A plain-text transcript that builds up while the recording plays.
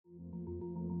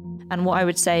And what I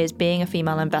would say is being a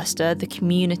female investor, the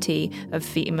community of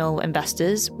female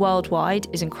investors worldwide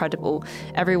is incredible.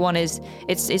 Everyone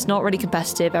it's not really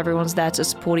competitive. Everyone's there to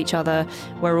support each other.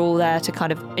 We're all there to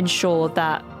kind of ensure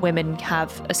that women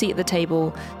have a seat at the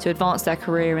table to advance their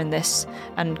career in this.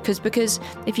 And because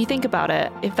if you think about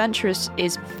it, if venture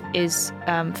is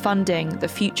funding the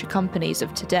future companies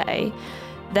of today,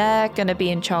 they're going to be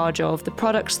in charge of the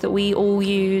products that we all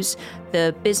use,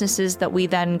 the businesses that we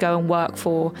then go and work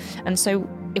for. And so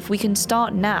if we can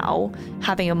start now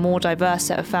having a more diverse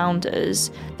set of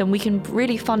founders, then we can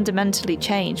really fundamentally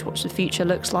change what the future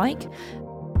looks like.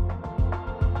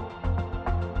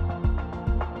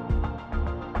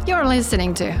 You're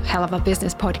listening to Hell of a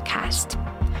Business podcast.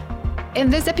 In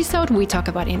this episode, we talk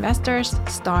about investors,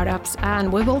 startups,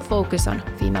 and we will focus on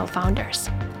female founders.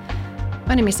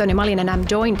 My name is Sonia Malin, and I'm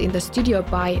joined in the studio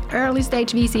by early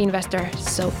stage VC investor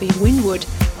Sophie Winwood.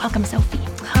 Welcome, Sophie.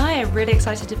 Hi, I'm really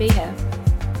excited to be here.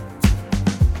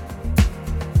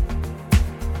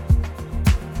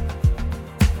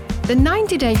 The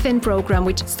 90-day Fin program,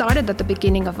 which started at the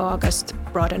beginning of August,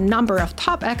 brought a number of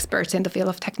top experts in the field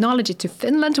of technology to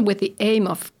Finland with the aim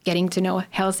of getting to know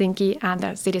Helsinki and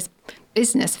the city's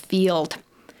business field.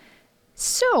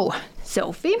 So,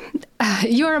 Sophie,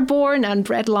 you're a born and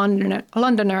bred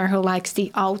Londoner who likes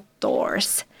the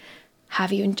outdoors.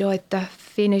 Have you enjoyed the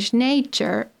Finnish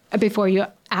nature? Before you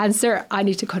answer, I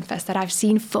need to confess that I've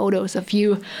seen photos of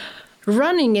you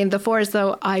running in the forest,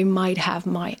 so I might have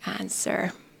my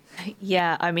answer.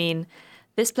 Yeah, I mean,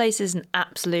 this place is an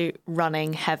absolute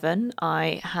running heaven.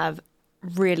 I have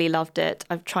really loved it.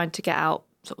 I've tried to get out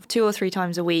sort of 2 or 3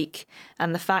 times a week,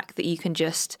 and the fact that you can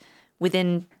just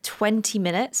within 20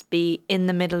 minutes be in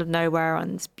the middle of nowhere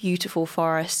on this beautiful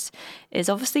forest is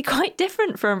obviously quite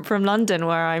different from London,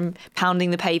 where I'm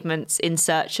pounding the pavements in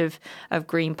search of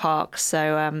green parks.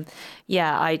 So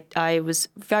I was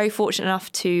very fortunate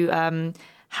enough to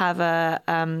have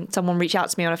someone reach out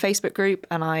to me on a Facebook group,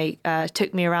 and I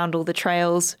took me around all the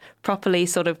trails, properly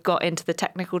sort of got into the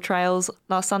technical trails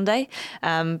last Sunday.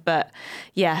 But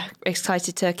yeah,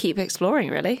 excited to keep exploring,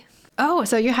 really. Oh,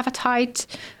 so you have a tight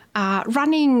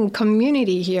running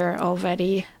community here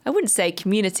already. I wouldn't say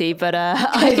community, but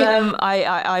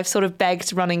I've sort of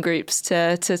begged running groups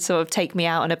to sort of take me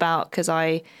out and about, because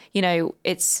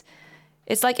it's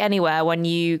like anywhere, when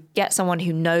you get someone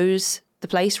who knows the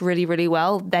place really, really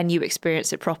well, then you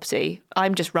experience it properly.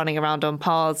 I'm just running around on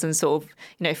paths and sort of,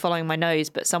 following my nose,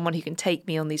 but someone who can take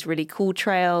me on these really cool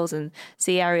trails and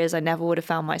see areas I never would have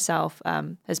found myself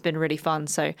has been really fun.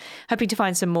 So hoping to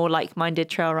find some more like-minded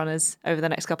trail runners over the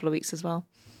next couple of weeks as well.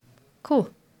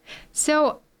 Cool.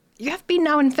 So you have been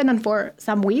now in Finland for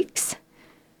some weeks.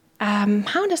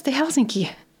 How does the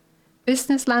Helsinki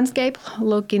business landscape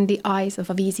look in the eyes of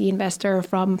a VC investor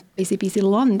from busy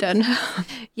London?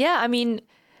 Yeah, I mean,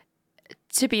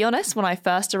 to be honest, when I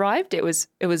first arrived, it was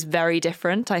very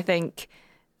different. I think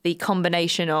the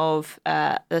combination of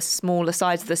the smaller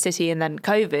size of the city and then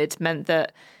COVID meant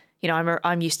that,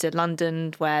 I'm used to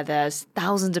London, where there's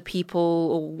thousands of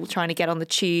people all trying to get on the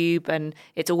tube, and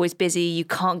it's always busy. You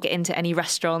can't get into any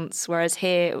restaurants. Whereas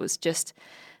here, it was just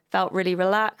felt really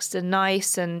relaxed and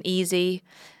nice and easy.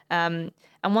 And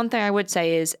one thing I would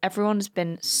say is everyone has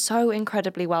been so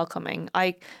incredibly welcoming.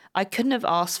 I couldn't have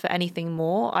asked for anything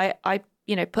more. I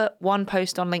put one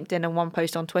post on LinkedIn and one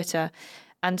post on Twitter,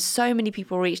 and so many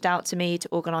people reached out to me to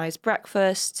organise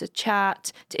breakfast, to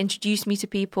chat, to introduce me to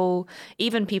people.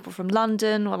 Even people from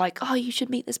London were like, "Oh, you should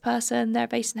meet this person. They're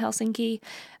based in Helsinki."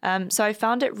 So I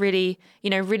found it really,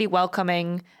 really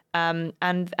welcoming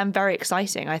and very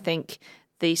exciting. I think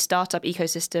the startup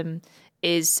ecosystem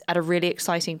is at a really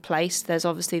exciting place. There's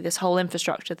obviously this whole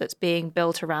infrastructure that's being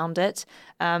built around it.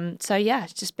 So yeah,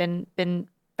 it's just been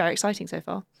very exciting so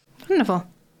far. Wonderful.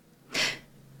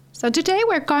 So today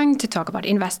we're going to talk about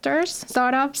investors,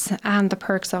 startups, and the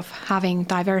perks of having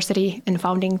diversity in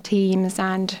founding teams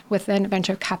and within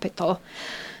venture capital.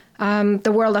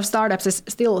 The world of startups is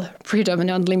still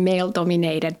predominantly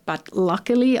male-dominated, but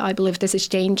luckily I believe this is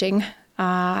changing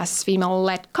as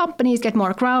female-led companies get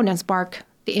more ground and spark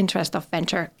the interest of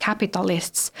venture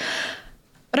capitalists.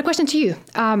 But a question to you.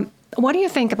 What do you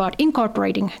think about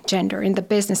incorporating gender in the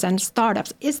business and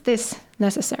startups? Is this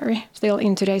necessary still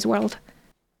in today's world?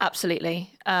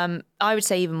 Absolutely. I would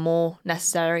say even more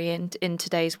necessary in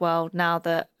today's world now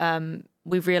that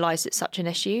we've realised it's such an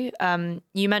issue.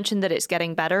 You mentioned that it's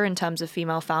getting better in terms of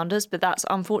female founders, but that's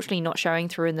unfortunately not showing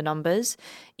through in the numbers.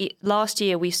 Last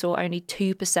year, we saw only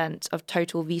 2% of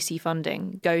total VC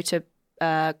funding go to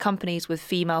companies with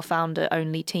female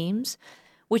founder-only teams,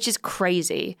 which is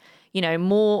crazy.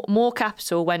 More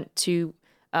capital went to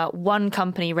one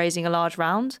company raising a large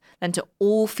round than to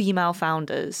all female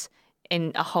founders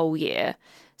in a whole year.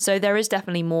 So there is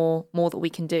definitely more that we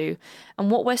can do.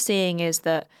 And what we're seeing is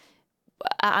that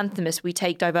at Anthemis, we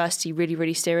take diversity really,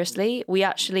 really seriously.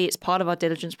 It's part of our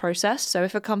diligence process. So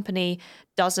if a company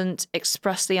doesn't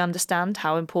expressly understand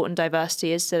how important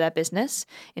diversity is to their business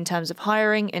in terms of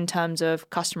hiring, in terms of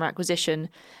customer acquisition,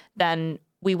 then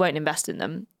we won't invest in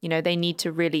them. They need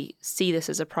to really see this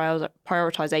as a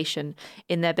prioritization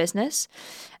in their business.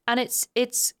 And it's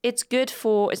good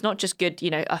for, it's not just good,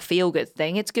 a feel-good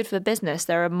thing. It's good for the business.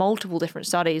 There are multiple different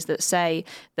studies that say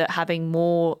that having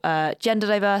more gender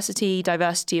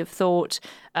diversity of thought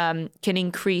can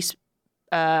increase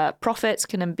profits,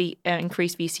 can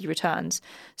increase VC returns.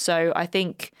 So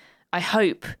I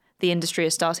hope the industry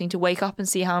is starting to wake up and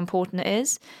see how important it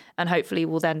is. And hopefully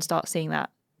we'll then start seeing that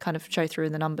kind of show through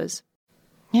in the numbers.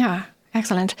 Yeah,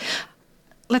 excellent.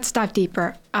 Let's dive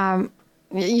deeper.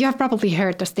 You have probably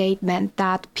heard the statement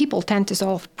that people tend to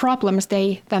solve problems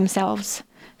they themselves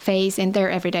face in their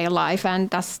everyday life. And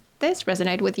does this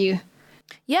resonate with you?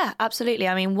 Yeah, absolutely.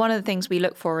 I mean, one of the things we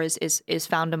look for is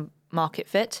founder market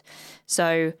fit.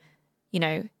 So,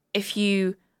 if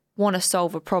you want to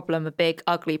solve a problem, a big,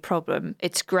 ugly problem,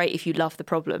 it's great if you love the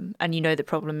problem and you know the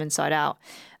problem inside out.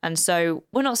 And so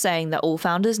we're not saying that all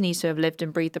founders need to have lived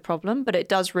and breathed the problem, but it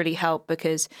does really help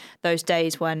because those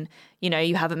days when,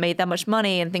 you haven't made that much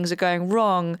money and things are going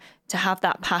wrong, to have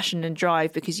that passion and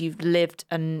drive because you've lived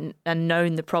and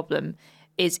known the problem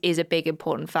is a big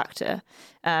important factor.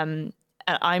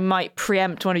 I might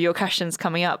preempt one of your questions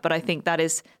coming up, but I think that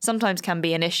is sometimes can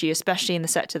be an issue, especially in the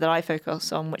sector that I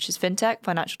focus on, which is fintech,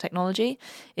 financial technology,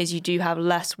 is you do have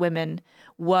less women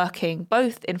working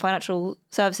both in financial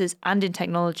services and in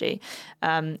technology.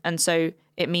 And so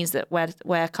it means that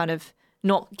we're kind of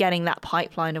not getting that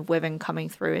pipeline of women coming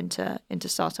through into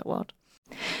startup world.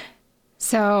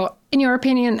 So in your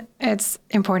opinion, it's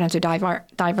important to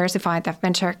diversify the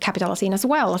venture capital scene as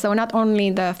well. So not only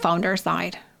the founder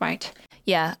side, right?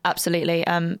 Yeah, absolutely.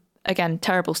 Again,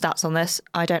 terrible stats on this.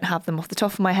 I don't have them off the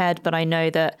top of my head, but I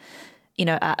know that,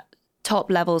 at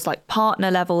top levels like partner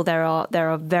level, there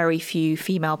are very few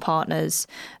female partners.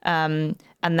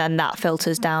 And then that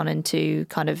filters down into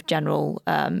kind of general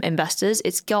investors.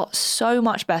 It's got so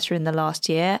much better in the last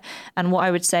year. And what I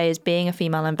would say is being a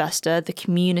female investor, the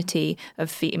community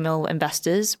of female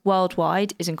investors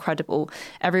worldwide is incredible.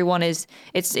 Everyone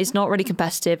it's not really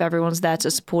competitive. Everyone's there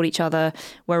to support each other.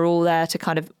 We're all there to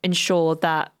kind of ensure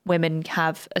that women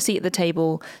have a seat at the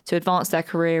table to advance their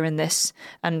career in this.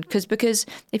 And because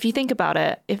if you think about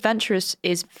it, if venture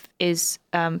is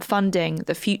funding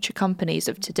the future companies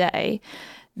of today,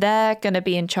 they're going to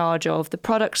be in charge of the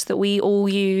products that we all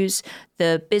use,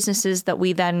 the businesses that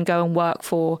we then go and work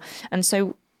for. And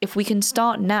so if we can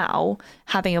start now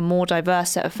having a more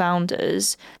diverse set of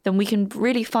founders, then we can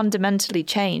really fundamentally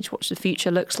change what the future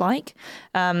looks like.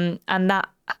 And that,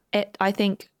 I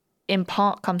think, in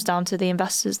part comes down to the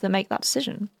investors that make that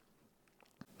decision.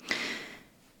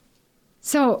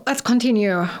 So let's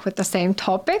continue with the same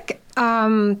topic.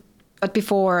 But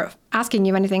before asking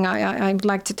you anything, I'd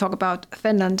like to talk about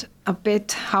Finland a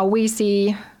bit, how we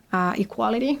see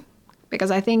equality, because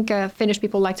I think Finnish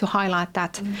people like to highlight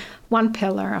that one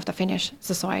pillar of the Finnish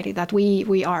society, that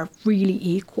we are really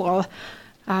equal.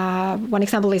 One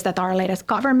example is that our latest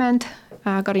government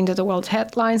got into the world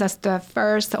headlines as the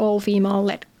first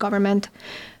all-female-led government,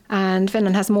 and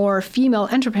Finland has more female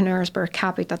entrepreneurs per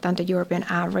capita than the European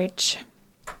average.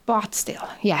 But still,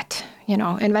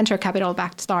 in venture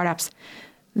capital-backed startups,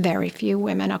 very few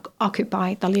women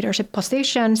occupy the leadership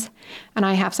positions. And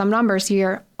I have some numbers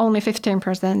here. Only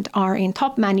 15% are in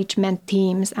top management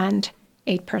teams and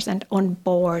 8% on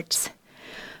boards.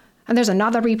 And there's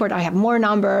another report. I have more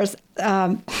numbers.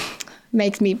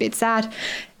 Makes me a bit sad.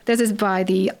 This is by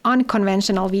the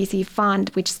Unconventional VC Fund,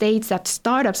 which states that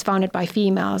startups founded by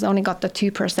females only got the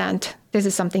 2%. This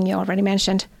is something you already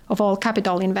mentioned, of all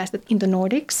capital invested in the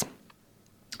Nordics.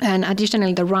 And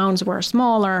additionally, the rounds were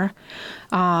smaller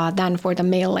than for the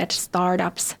male-led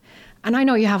startups. And I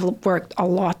know you have worked a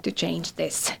lot to change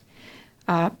this.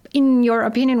 In your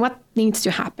opinion, what needs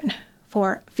to happen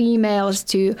for females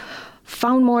to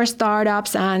found more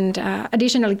startups and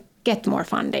additionally get more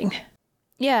funding?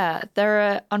 Yeah, there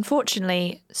are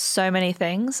unfortunately so many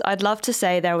things. I'd love to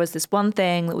say there was this one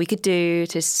thing that we could do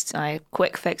to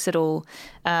quick fix it all.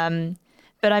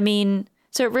 But I mean,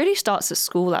 so it really starts at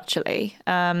school, actually.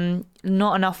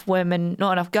 Not enough women,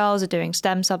 not enough girls are doing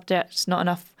STEM subjects. Not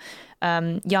enough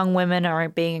young women are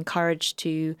being encouraged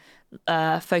to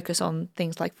focus on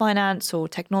things like finance or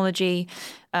technology.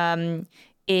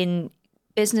 In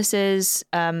businesses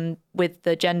with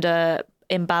the gender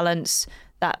imbalance,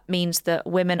 that means that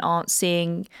women aren't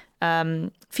seeing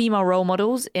female role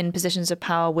models in positions of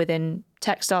power within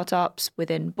tech startups,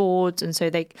 within boards. And so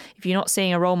if you're not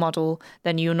seeing a role model,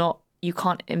 then you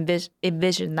can't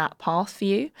envision that path for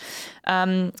you.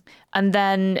 And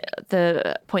then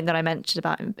the point that I mentioned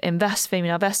about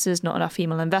female investors, not enough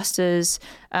female investors.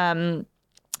 And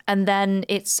then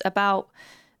it's about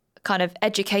kind of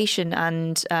education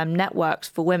and networks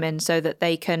for women so that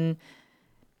they can,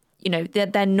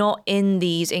 they're not in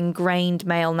these ingrained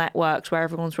male networks where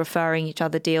everyone's referring each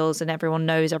other deals and everyone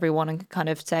knows everyone and can kind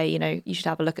of say, you should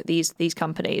have a look at these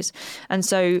companies. And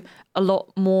so a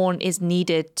lot more is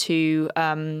needed to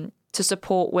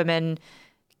support women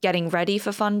getting ready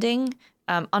for funding,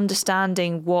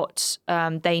 understanding what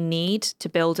they need to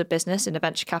build a business in a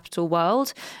venture capital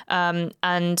world,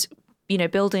 and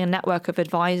building a network of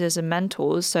advisors and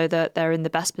mentors so that they're in the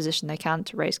best position they can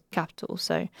to raise capital.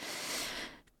 So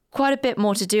quite a bit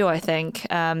more to do, I think.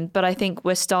 But I think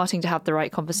we're starting to have the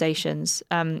right conversations.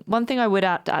 One thing I would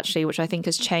add, actually, which I think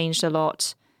has changed a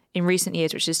lot in recent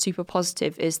years, which is super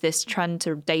positive, is this trend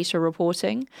to data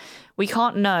reporting. We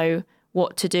can't know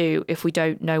what to do if we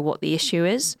don't know what the issue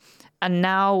is. And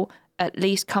now at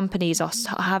least companies are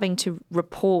having to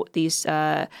report these,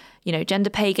 gender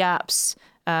pay gaps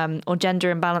or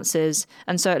gender imbalances.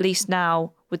 And so at least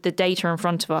now, with the data in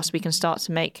front of us, we can start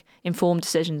to make informed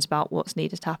decisions about what's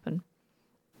needed to happen.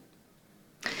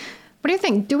 What do you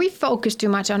think? Do we focus too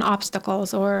much on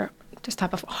obstacles or this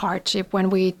type of hardship when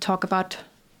we talk about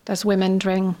this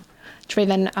women-driven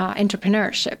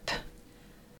entrepreneurship?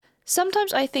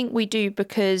 Sometimes I think we do,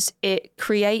 because it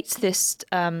creates this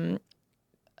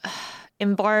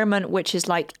environment which is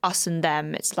like us and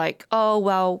them. It's like, oh,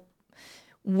 well,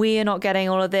 we're not getting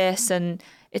all of this and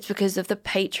it's because of the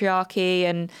patriarchy.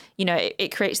 And,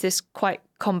 it creates this quite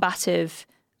combative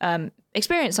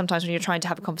experience sometimes when you're trying to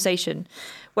have a conversation.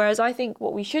 Whereas I think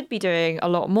what we should be doing a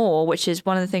lot more, which is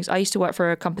one of the things, I used to work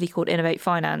for a company called Innovate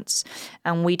Finance,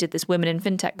 and we did this Women in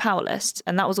FinTech Power List.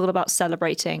 And that was all about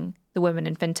celebrating the women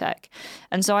in FinTech.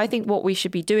 And so I think what we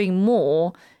should be doing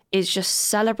more is just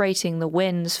celebrating the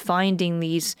wins, finding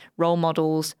these role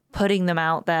models, putting them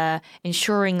out there,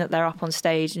 ensuring that they're up on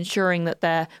stage, ensuring that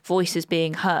their voice is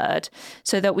being heard,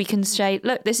 so that we can say,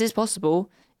 look, this is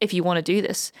possible if you want to do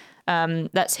this.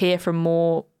 Let's hear from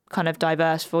more kind of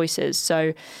diverse voices.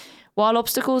 So while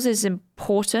obstacles is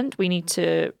important, we need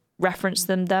to reference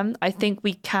them. I think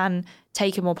we can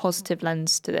take a more positive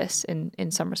lens to this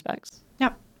in some respects.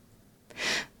 Yeah.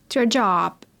 To your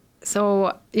job.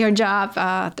 So your job,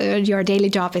 your daily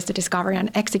job is to discover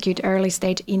and execute early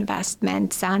stage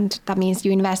investments. And that means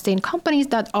you invest in companies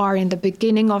that are in the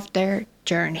beginning of their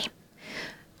journey.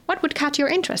 What would catch your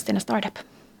interest in a startup?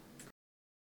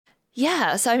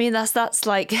 Yeah, so I mean, that's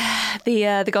like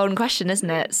the golden question, isn't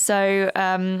it? So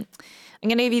I'm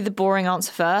going to give you the boring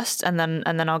answer first, and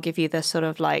then I'll give you the sort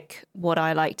of like what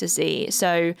I like to see.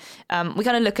 So we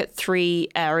kind of look at three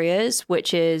areas,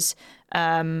 which is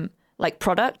like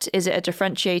product. Is it a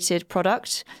differentiated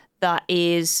product that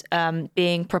is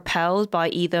being propelled by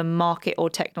either market or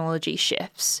technology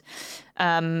shifts?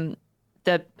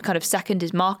 The kind of second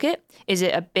is market. Is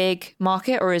it a big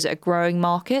market or is it a growing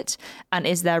market? And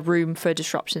is there room for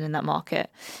disruption in that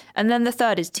market? And then the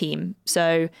third is team.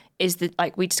 So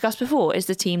like we discussed before, is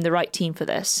the team the right team for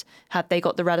this? Have they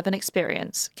got the relevant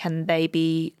experience? Can they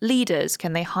be leaders?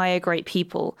 Can they hire great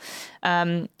people?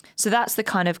 So that's the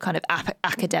kind of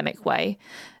academic way.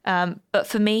 But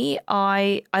for me,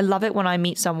 I love it when I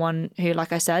meet someone who,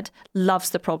 like I said,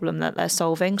 loves the problem that they're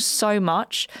solving so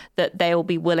much that they'll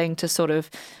be willing to sort of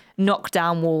knock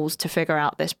down walls to figure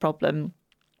out this problem.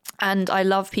 And I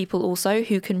love people also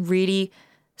who can really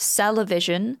sell a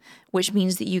vision, which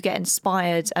means that you get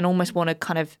inspired and almost want to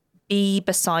kind of be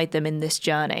beside them in this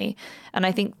journey. And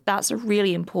I think that's a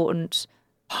really important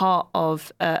part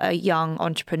of a young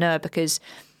entrepreneur, because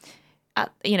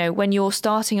when you're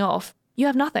starting off, you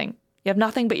have nothing. You have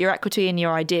nothing but your equity and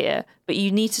your idea, but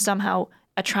you need to somehow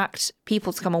attract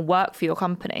people to come and work for your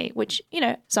company, which,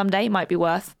 someday might be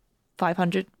worth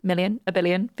 500 million, a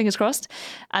billion, fingers crossed.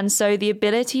 And so the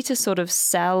ability to sort of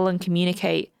sell and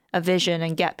communicate a vision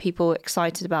and get people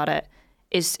excited about it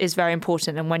is very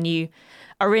important. And when you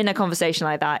are in a conversation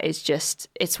like that,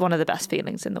 it's one of the best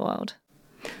feelings in the world.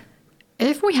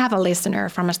 If we have a listener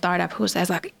from a startup who says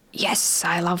like, yes,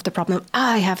 I love the problem,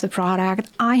 I have the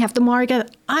product, I have the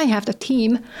market, I have the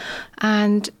team,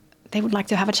 and they would like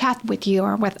to have a chat with you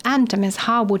or with Anthemis,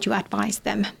 how would you advise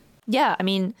them? Yeah, I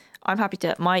mean, I'm happy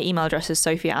to. My email address is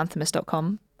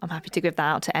sophie@anthemis.com. I'm happy to give that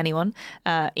out to anyone.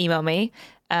 Email me.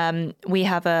 We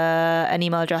have an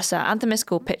email address at Anthemis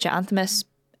called pitch@Anthemis.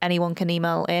 Anyone can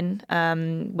email in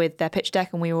with their pitch deck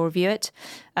and we will review it.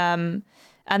 And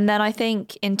then I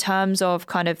think in terms of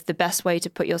kind of the best way to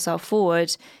put yourself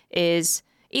forward is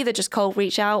either just cold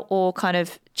reach out or kind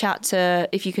of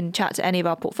if you can chat to any of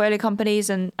our portfolio companies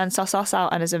and suss us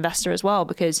out and as an investor as well,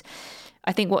 because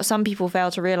I think what some people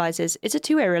fail to realize is it's a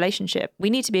two-way relationship.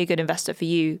 We need to be a good investor for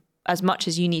you as much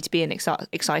as you need to be an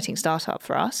exciting startup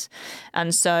for us.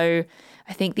 And so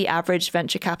I think the average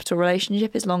venture capital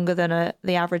relationship is longer than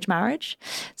the average marriage.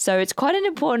 So it's quite an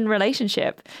important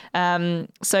relationship.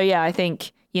 So yeah, I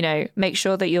think, make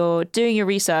sure that you're doing your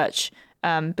research,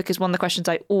 because one of the questions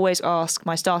I always ask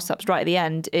my startups right at the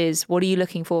end is, what are you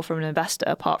looking for from an investor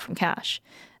apart from cash?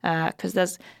 Because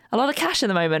there's a lot of cash at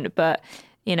the moment, but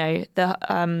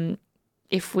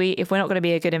if we're not going to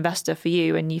be a good investor for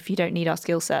you, and if you don't need our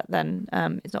skill set, then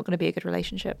it's not going to be a good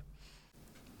relationship.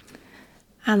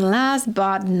 And last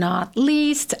but not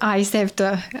least, I saved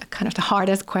the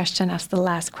hardest question as the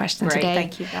last question today.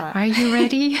 Thank you for that. Are you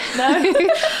ready? No.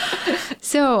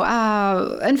 So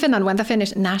in Finland, when the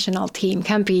Finnish national team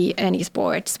can be any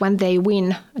sports, when they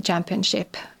win a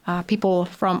championship, people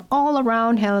from all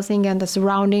around Helsinki and the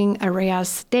surrounding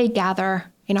areas, they gather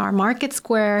in our market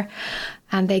square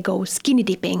and they go skinny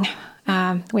dipping.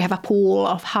 We have a pool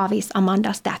of Haavis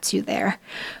Amanda statue there,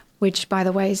 which, by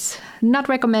the way, is not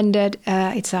recommended.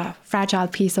 It's a fragile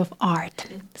piece of art.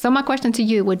 So my question to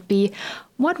you would be,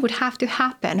 what would have to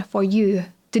happen for you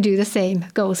to do the same,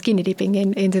 go skinny dipping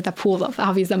into the pool of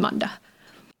Haavis Amanda?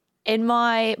 In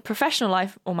my professional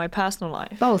life or my personal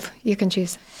life? Both, you can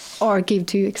choose. Or give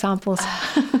 2 examples.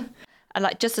 And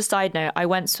just a side note, I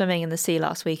went swimming in the sea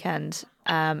last weekend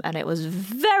and it was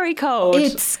very cold.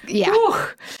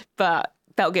 But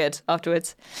felt good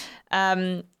afterwards.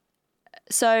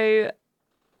 So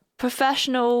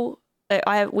professional,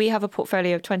 we have a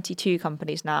portfolio of 22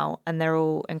 companies now and they're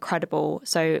all incredible.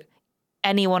 So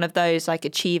any one of those,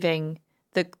 achieving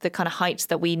the kind of heights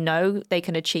that we know they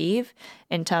can achieve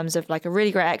in terms of a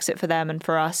really great exit for them and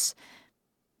for us,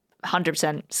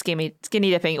 100% skinny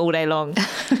dipping all day long.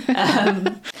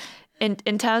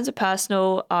 In terms of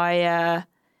personal, I've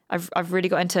really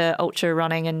got into ultra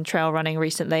running and trail running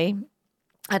recently.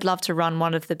 I'd love to run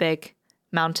one of the big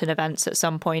mountain events at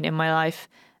some point in my life,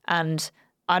 and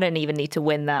I don't even need to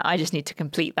win that. I just need to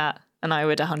complete that, and I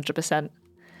would 100%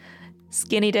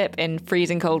 skinny dip in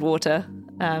freezing cold water.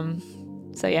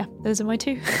 So yeah, those are my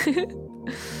 2.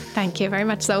 Thank you very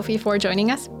much, Sophie, for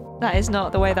joining us. That is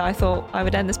not the way that I thought I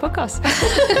would end this podcast.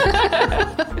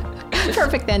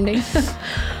 Perfect ending.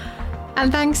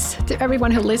 And thanks to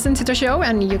everyone who listened to the show.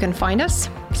 And you can find us,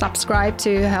 subscribe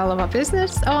to Hell of a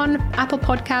Business on Apple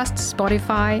Podcasts,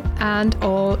 Spotify, and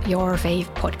all your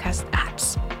fave podcast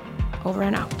apps. Over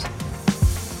and out.